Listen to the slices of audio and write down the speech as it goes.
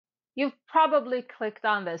You've probably clicked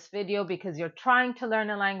on this video because you're trying to learn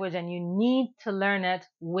a language and you need to learn it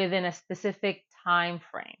within a specific time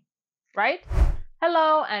frame, right?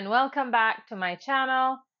 Hello and welcome back to my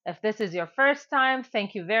channel. If this is your first time,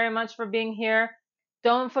 thank you very much for being here.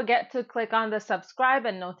 Don't forget to click on the subscribe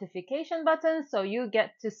and notification button so you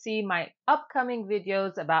get to see my upcoming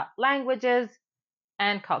videos about languages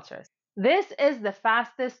and cultures. This is the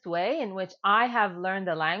fastest way in which I have learned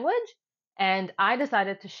a language, and I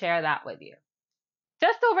decided to share that with you.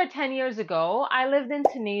 Just over 10 years ago, I lived in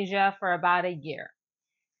Tunisia for about a year,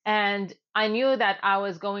 and I knew that I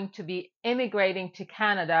was going to be immigrating to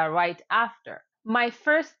Canada right after. My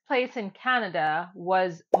first place in Canada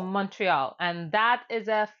was Montreal, and that is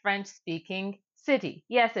a French-speaking city.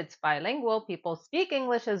 Yes, it's bilingual, people speak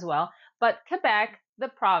English as well, but Quebec, the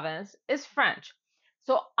province, is French.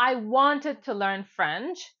 So I wanted to learn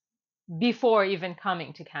French before even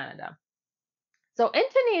coming to Canada. So in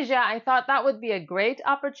Tunisia, I thought that would be a great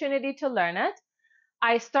opportunity to learn it.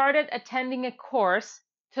 I started attending a course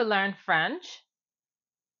to learn French.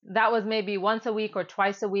 That was maybe once a week or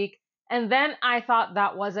twice a week. And then I thought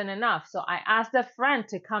that wasn't enough. So I asked a friend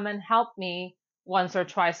to come and help me once or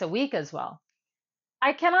twice a week as well.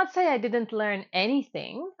 I cannot say I didn't learn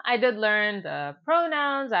anything. I did learn the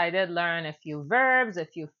pronouns, I did learn a few verbs, a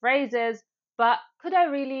few phrases, but could I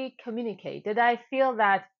really communicate? Did I feel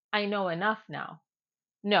that I know enough now?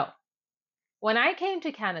 No. When I came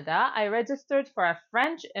to Canada, I registered for a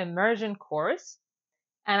French immersion course,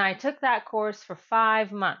 and I took that course for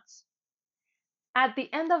 5 months. At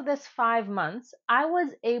the end of this 5 months, I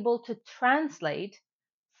was able to translate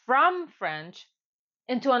from French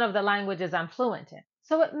into one of the languages I'm fluent in.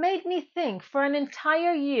 So it made me think for an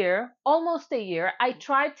entire year, almost a year, I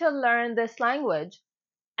tried to learn this language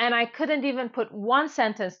and I couldn't even put one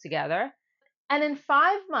sentence together. And in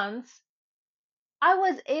 5 months, I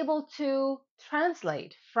was able to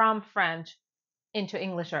translate from French into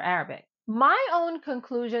English or Arabic. My own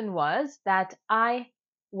conclusion was that I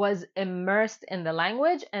was immersed in the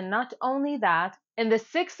language, and not only that, in the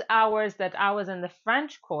 6 hours that I was in the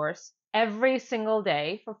French course every single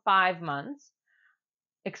day for 5 months,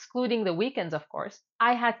 excluding the weekends, of course,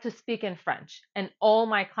 I had to speak in French, and all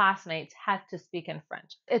my classmates had to speak in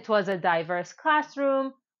French. It was a diverse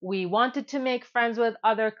classroom. We wanted to make friends with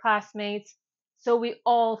other classmates, so we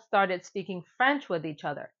all started speaking French with each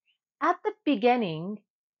other. At the beginning,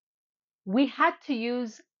 we had to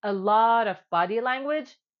use a lot of body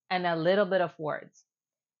language and a little bit of words.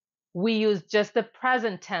 We used just the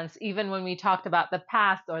present tense, even when we talked about the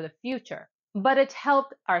past or the future, but it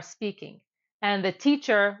helped our speaking. And the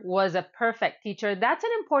teacher was a perfect teacher. That's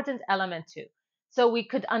an important element too. So we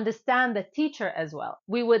could understand the teacher as well.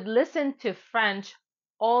 We would listen to French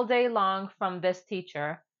all day long from this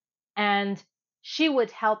teacher, and she would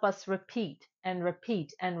help us repeat and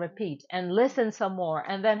repeat and repeat and listen some more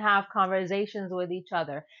and then have conversations with each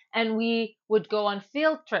other. And we would go on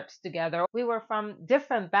field trips together. We were from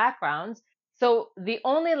different backgrounds. So the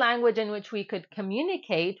only language in which we could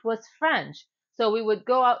communicate was French. So we would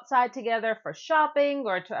go outside together for shopping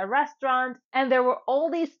or to a restaurant. And there were all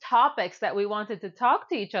these topics that we wanted to talk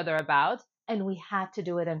to each other about. And we had to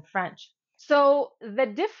do it in French. So the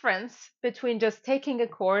difference between just taking a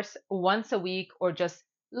course once a week or just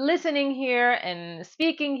listening here and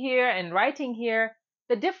speaking here and writing here,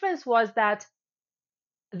 the difference was that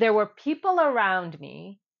there were people around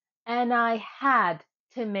me and I had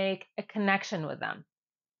to make a connection with them.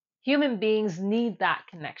 Human beings need that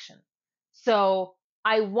connection. So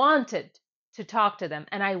I wanted to talk to them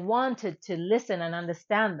and I wanted to listen and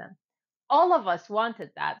understand them. All of us wanted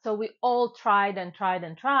that. So we all tried and tried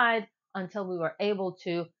and tried until we were able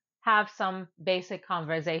to have some basic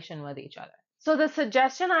conversation with each other. So the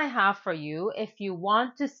suggestion I have for you, if you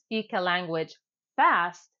want to speak a language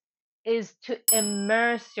fast, is to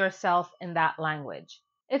immerse yourself in that language.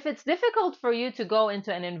 If it's difficult for you to go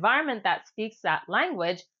into an environment that speaks that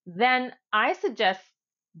language, then I suggest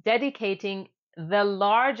dedicating the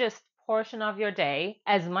largest portion of your day,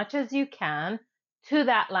 as much as you can, to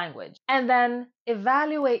that language. And then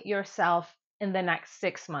evaluate yourself in the next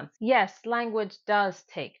 6 months. Yes, language does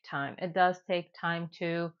take time. It does take time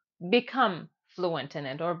to become fluent in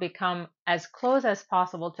it or become as close as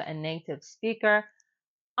possible to a native speaker,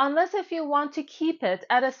 unless if you want to keep it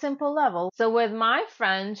at a simple level. So with my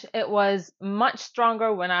French, it was much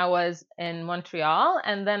stronger when I was in Montreal.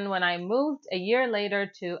 And then when I moved a year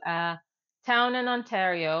later to a town in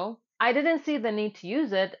Ontario, I didn't see the need to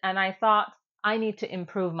use it. And I thought I need to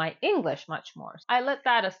improve my English much more. I let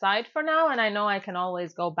that aside for now, and I know I can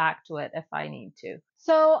always go back to it if I need to.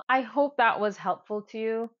 So I hope that was helpful to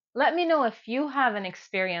you. Let me know if you have an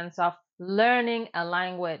experience of learning a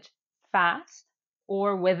language fast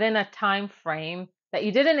or within a time frame that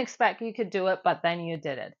you didn't expect you could do it, but then you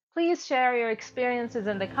did it. Please share your experiences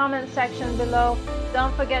in the comment section below.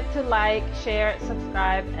 Don't forget to like, share,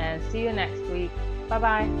 subscribe, and see you next week.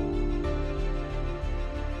 Bye-bye.